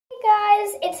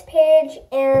guys, it's Paige,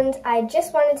 and I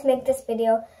just wanted to make this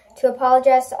video to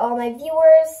apologize to all my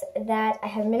viewers that I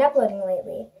haven't been uploading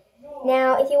lately.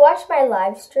 Now, if you watched my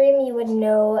live stream, you would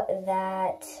know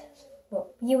that,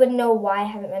 you would know why I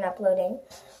haven't been uploading.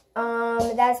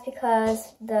 That's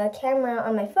because the camera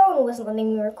on my phone wasn't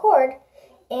letting me record,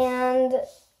 and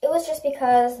it was just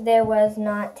because there was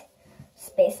not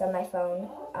space on my phone.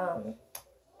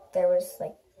 There was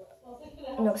like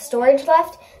no storage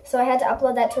left, so I had to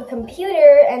upload that to a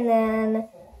computer, and then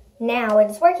now it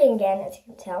is working again, as you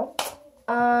can tell.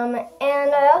 And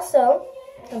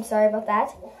I'm sorry about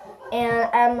that, and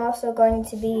I'm also going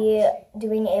to be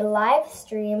doing a live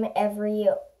stream every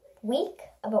week,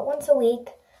 about once a week.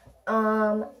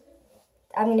 I'm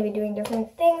going to be doing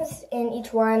different things in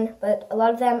each one, but a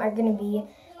lot of them are going to be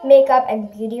makeup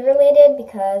and beauty related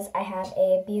because I have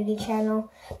a beauty channel.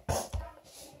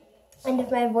 And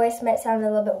if my voice might sound a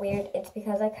little bit weird, it's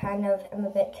because I kind of am a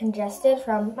bit congested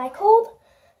from my cold.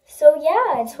 So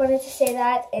yeah, I just wanted to say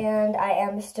that, and I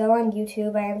am still on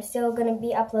YouTube. I am still going to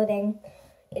be uploading.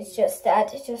 It's just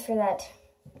for that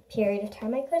period of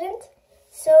time I couldn't.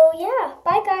 So yeah,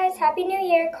 bye guys, Happy New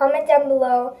Year. Comment down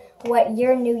below what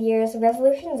your New Year's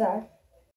resolutions are.